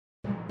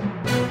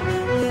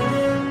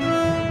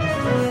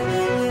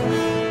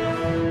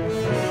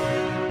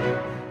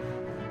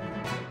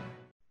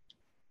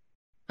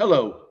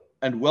Hello,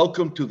 and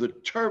welcome to the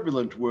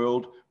Turbulent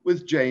World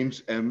with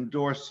James M.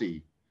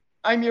 Dorsey.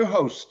 I'm your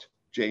host,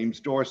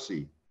 James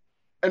Dorsey.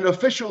 An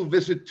official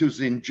visit to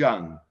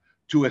Xinjiang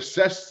to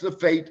assess the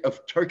fate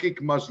of Turkic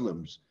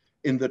Muslims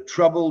in the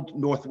troubled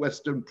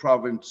northwestern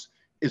province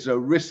is a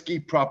risky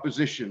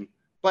proposition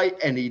by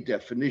any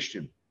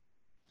definition.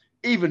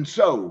 Even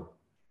so,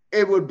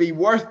 it would be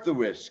worth the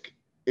risk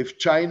if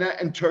China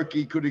and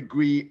Turkey could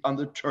agree on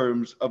the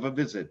terms of a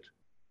visit.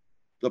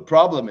 The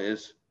problem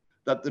is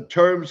that the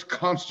terms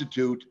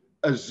constitute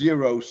a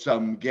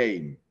zero-sum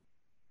game.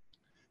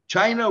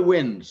 China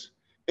wins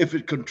if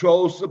it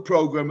controls the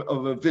program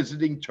of a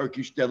visiting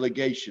Turkish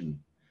delegation,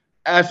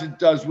 as it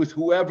does with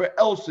whoever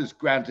else is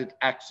granted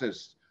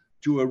access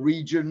to a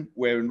region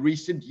where in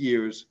recent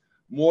years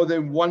more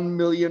than 1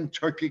 million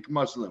Turkic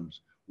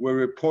Muslims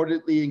were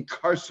reportedly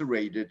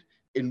incarcerated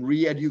in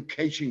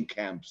re-education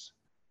camps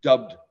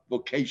dubbed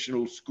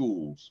vocational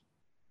schools.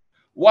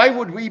 Why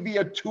would we be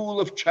a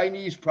tool of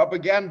Chinese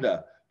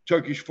propaganda?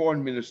 Turkish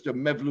Foreign Minister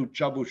Mevlut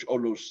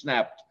Çavuşoğlu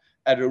snapped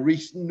at a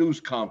recent news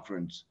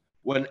conference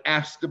when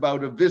asked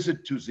about a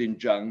visit to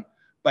Xinjiang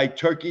by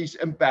Turkey's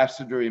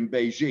ambassador in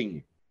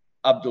Beijing,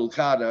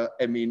 Abdülkadir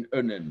Emin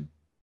Önen.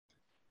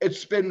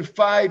 It's been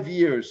 5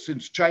 years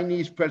since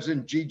Chinese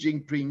President Xi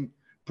Jinping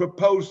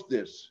proposed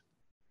this.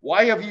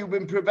 Why have you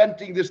been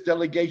preventing this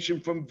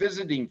delegation from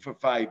visiting for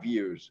 5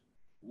 years?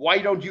 Why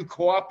don't you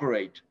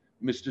cooperate?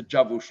 Mr.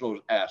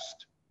 Çavuşoğlu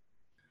asked.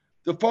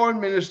 The foreign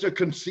minister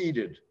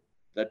conceded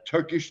that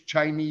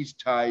Turkish-Chinese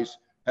ties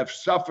have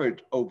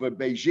suffered over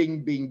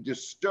Beijing being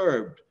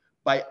disturbed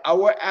by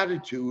our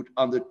attitude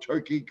on the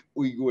Turkic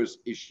Uyghurs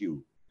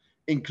issue,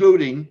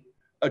 including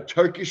a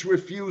Turkish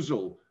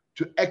refusal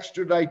to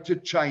extradite to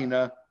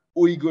China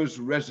Uyghurs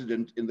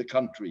resident in the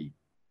country.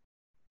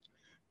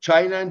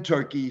 China and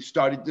Turkey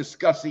started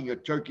discussing a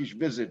Turkish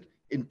visit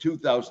in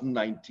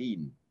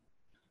 2019.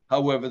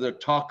 However, the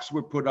talks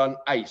were put on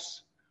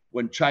ice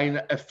when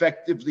China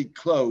effectively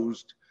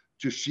closed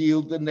to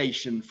shield the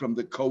nation from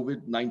the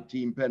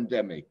COVID-19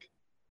 pandemic.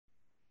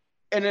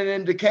 In an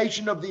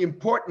indication of the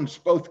importance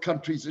both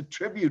countries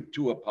attribute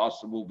to a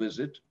possible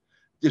visit,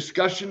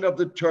 discussion of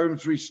the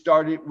terms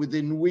restarted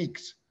within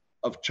weeks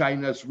of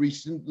China's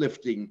recent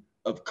lifting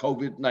of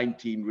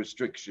COVID-19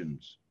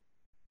 restrictions.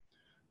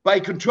 By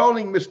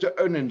controlling Mr.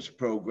 Önen's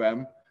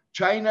program,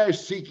 China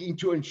is seeking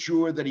to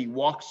ensure that he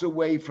walks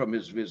away from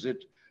his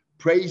visit,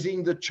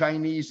 praising the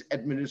Chinese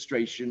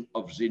administration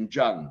of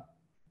Xinjiang.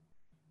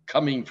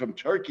 Coming from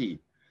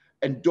Turkey,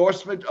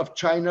 endorsement of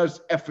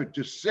China's effort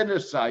to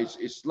sinicize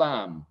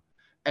Islam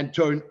and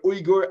turn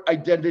Uyghur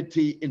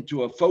identity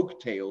into a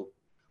folktale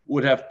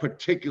would have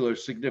particular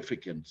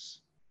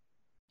significance.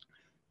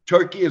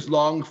 Turkey has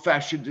long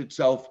fashioned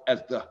itself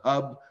as the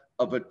hub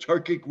of a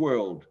Turkic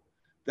world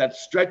that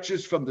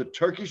stretches from the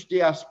Turkish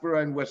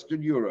diaspora in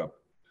Western Europe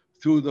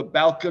through the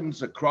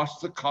Balkans,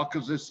 across the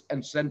Caucasus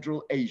and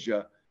Central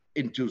Asia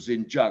into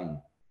Xinjiang,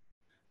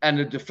 and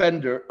a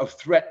defender of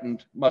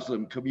threatened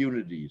Muslim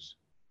communities.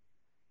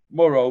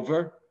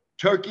 Moreover,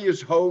 Turkey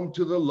is home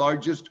to the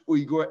largest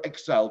Uyghur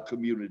exile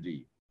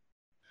community.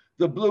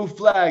 The blue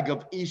flag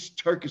of East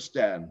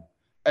Turkestan,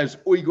 as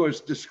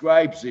Uyghurs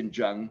describe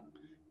Xinjiang,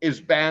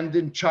 is banned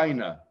in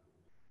China,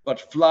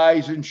 but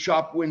flies in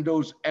shop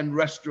windows and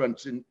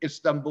restaurants in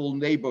Istanbul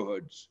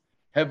neighborhoods,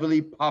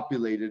 heavily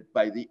populated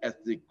by the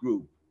ethnic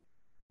group.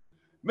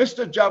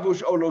 Mr.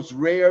 Çavuşoğlu's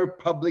rare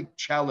public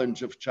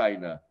challenge of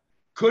China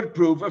could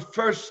prove a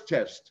first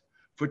test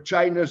for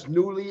China's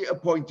newly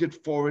appointed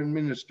foreign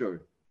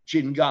minister,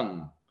 Qin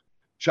Gang.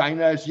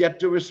 China has yet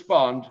to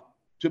respond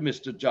to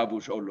Mr.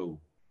 Çavuşoğlu.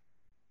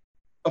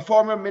 A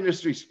former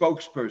ministry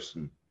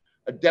spokesperson,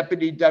 a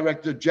deputy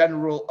director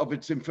general of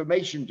its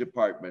information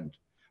department,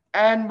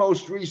 and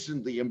most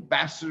recently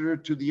ambassador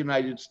to the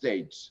United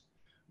States,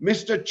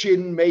 Mr.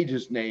 Qin made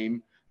his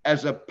name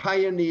as a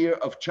pioneer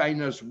of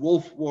China's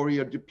wolf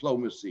warrior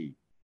diplomacy,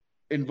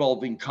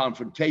 involving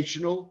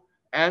confrontational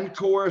and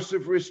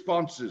coercive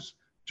responses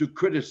to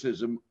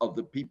criticism of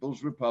the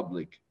People's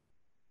Republic.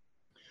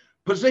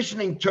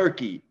 Positioning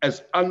Turkey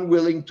as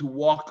unwilling to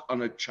walk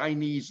on a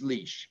Chinese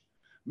leash,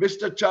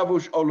 Mr.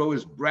 Çavuşoğlu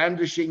is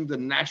brandishing the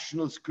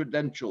nationalist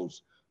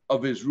credentials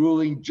of his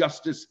ruling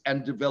Justice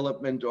and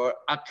Development, or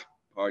AK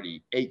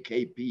party,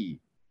 AKP,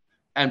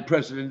 and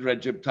President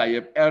Recep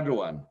Tayyip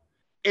Erdogan,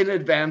 in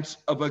advance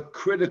of a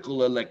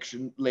critical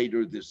election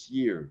later this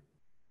year.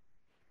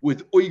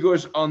 With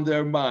Uyghurs on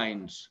their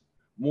minds,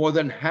 more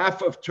than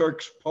half of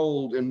Turks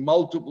polled in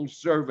multiple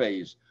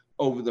surveys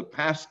over the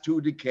past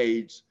 2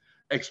 decades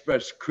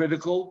express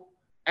critical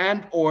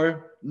and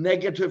or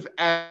negative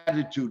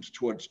attitudes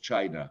towards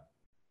China.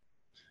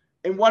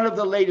 In one of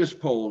the latest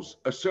polls,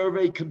 a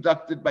survey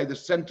conducted by the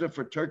Center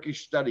for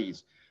Turkish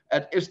Studies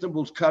at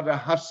Istanbul's Kadir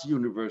Has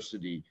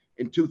University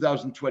in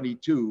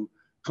 2022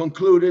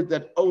 concluded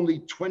that only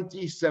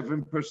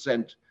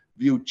 27%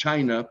 view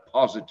China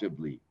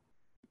positively.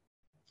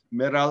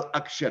 Meral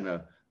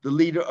Akşener, the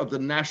leader of the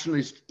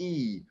Nationalist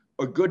E,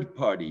 or Good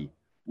Party,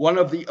 one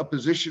of the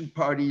opposition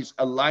parties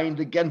aligned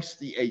against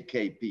the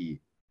AKP,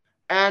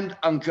 and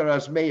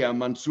Ankara's mayor,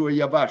 Mansur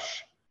Yavaş,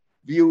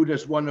 viewed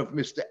as one of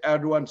Mr.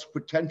 Erdogan's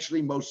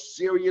potentially most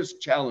serious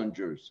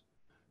challengers,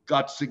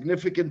 got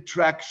significant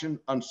traction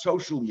on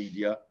social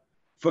media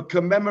for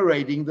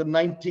commemorating the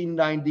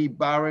 1990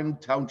 Baran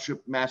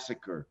Township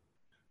massacre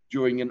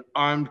during an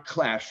armed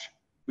clash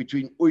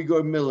between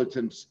Uyghur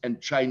militants and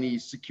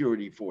Chinese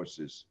security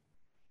forces.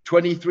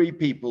 23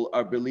 people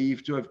are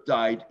believed to have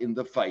died in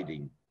the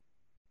fighting.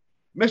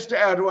 Mr.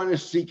 Erdogan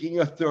is seeking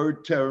a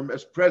third term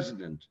as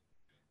president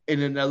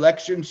in an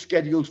election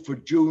scheduled for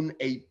June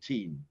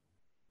 18,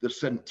 the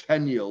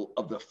centennial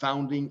of the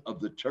founding of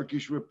the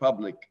Turkish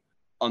Republic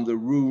on the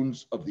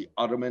ruins of the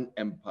Ottoman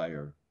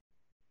Empire.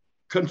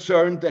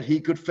 Concerned that he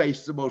could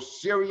face the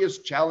most serious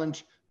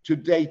challenge to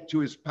date to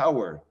his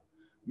power,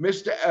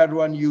 Mr.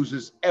 Erdogan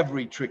uses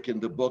every trick in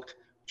the book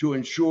to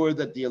ensure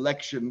that the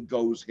election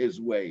goes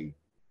his way.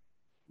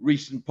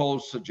 Recent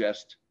polls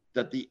suggest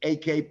that the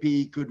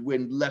AKP could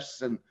win less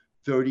than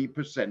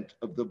 30%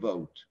 of the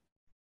vote.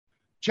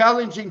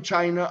 Challenging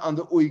China on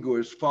the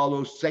Uyghurs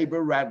follows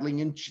saber-rattling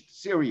in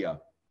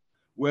Syria,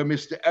 where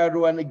Mr.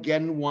 Erdogan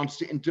again wants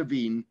to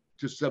intervene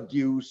to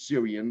subdue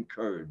Syrian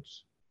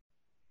Kurds.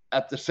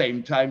 At the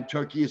same time,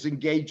 Turkey is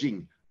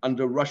engaging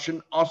under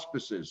Russian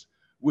auspices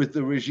with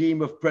the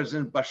regime of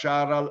President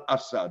Bashar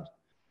al-Assad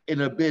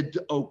in a bid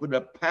to open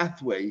a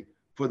pathway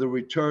for the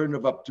return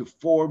of up to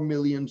 4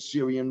 million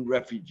Syrian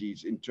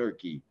refugees in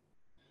Turkey.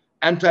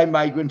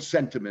 Anti-migrant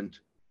sentiment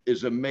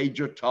is a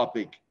major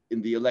topic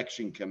in the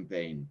election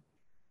campaign.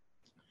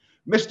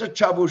 Mr.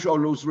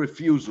 Çavuşoğlu's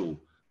refusal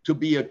to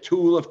be a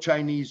tool of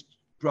Chinese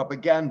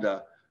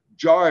propaganda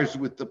jars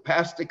with the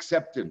past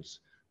acceptance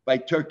by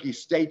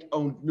Turkey's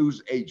state-owned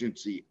news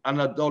agency,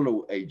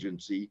 Anadolu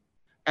Agency,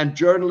 and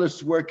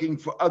journalists working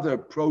for other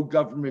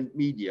pro-government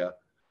media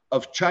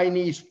of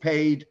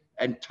Chinese-paid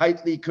and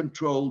tightly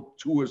controlled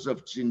tours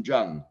of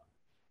Xinjiang,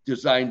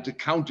 designed to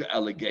counter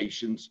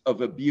allegations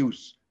of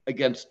abuse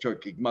against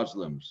Turkic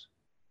Muslims.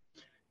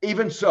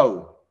 Even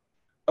so,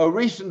 a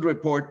recent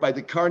report by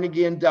the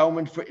Carnegie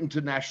Endowment for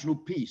International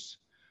Peace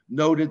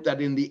noted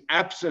that in the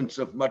absence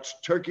of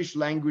much Turkish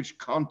language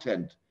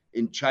content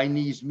in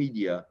Chinese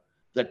media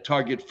that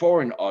target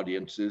foreign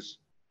audiences,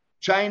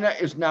 China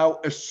is now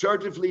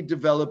assertively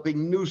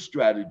developing new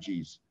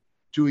strategies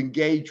to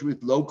engage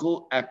with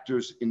local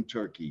actors in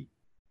Turkey.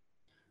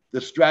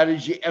 The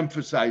strategy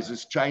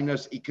emphasizes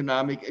China's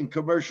economic and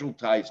commercial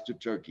ties to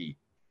Turkey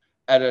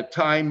at a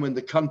time when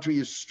the country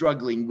is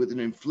struggling with an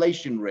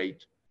inflation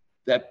rate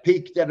that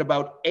peaked at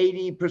about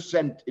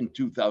 80% in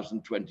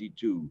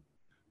 2022,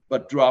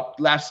 but dropped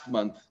last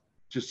month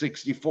to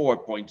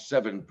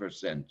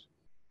 64.7%.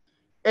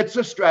 It's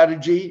a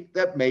strategy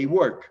that may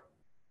work.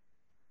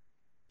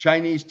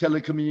 Chinese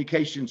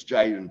telecommunications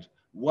giant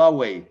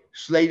Huawei,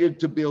 slated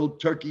to build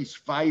Turkey's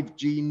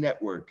 5G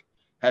network,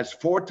 has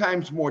 4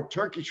 times more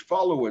Turkish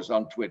followers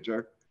on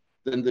Twitter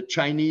than the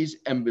Chinese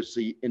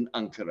embassy in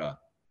Ankara.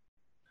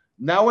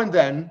 Now and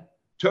then,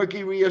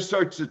 Turkey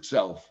reasserts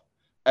itself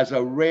as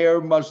a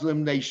rare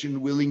Muslim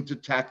nation willing to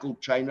tackle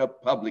China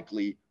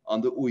publicly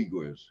on the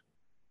Uyghurs.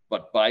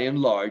 But by and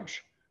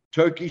large,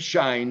 Turkey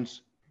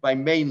shines by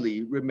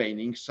mainly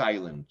remaining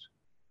silent.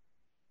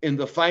 In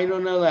the final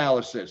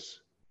analysis,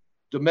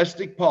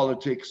 domestic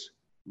politics,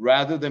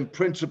 rather than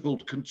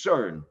principled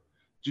concern,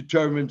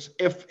 determines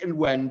if and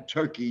when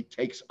Turkey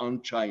takes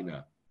on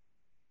China.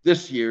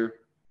 This year,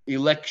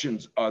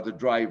 elections are the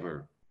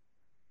driver.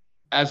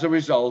 As a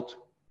result,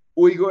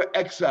 Uyghur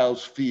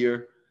exiles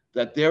fear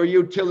that their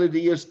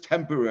utility is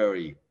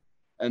temporary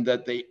and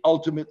that they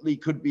ultimately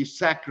could be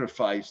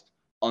sacrificed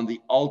on the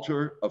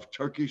altar of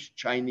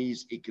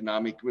Turkish-Chinese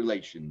economic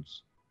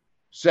relations.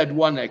 Said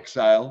one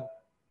exile,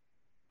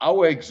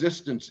 "Our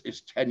existence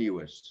is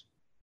tenuous.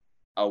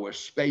 Our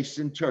space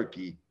in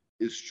Turkey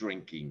is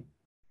shrinking."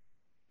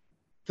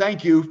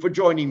 Thank you for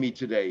joining me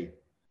today.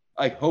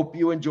 I hope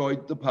you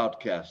enjoyed the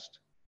podcast.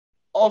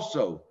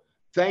 Also,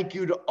 thank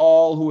you to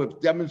all who have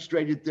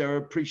demonstrated their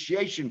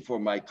appreciation for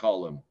my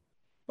column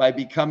by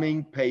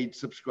becoming paid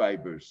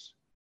subscribers.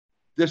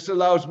 This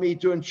allows me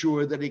to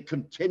ensure that it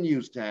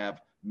continues to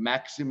have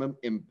maximum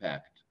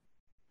impact.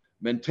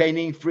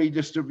 Maintaining free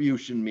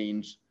distribution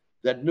means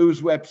that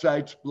news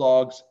websites,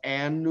 blogs,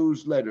 and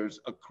newsletters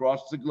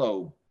across the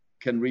globe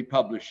can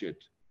republish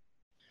it.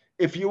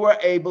 If you are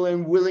able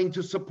and willing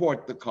to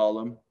support the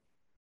column,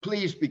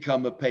 please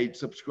become a paid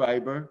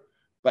subscriber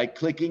by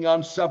clicking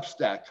on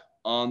Substack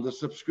on the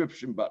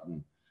subscription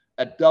button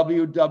at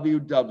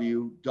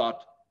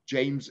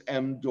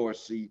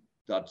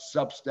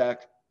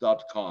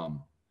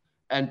www.jamesmdorsey.substack.com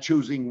and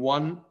choosing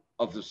one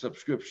of the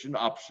subscription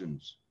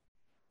options.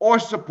 Or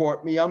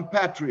support me on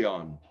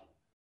Patreon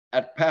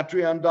at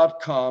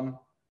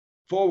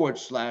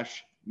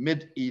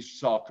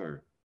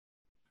patreon.com/MidEastSoccer.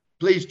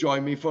 Please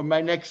join me for my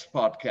next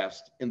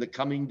podcast in the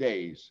coming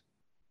days.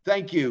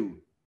 Thank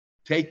you.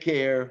 Take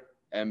care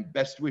and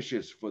best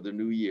wishes for the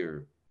new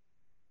year.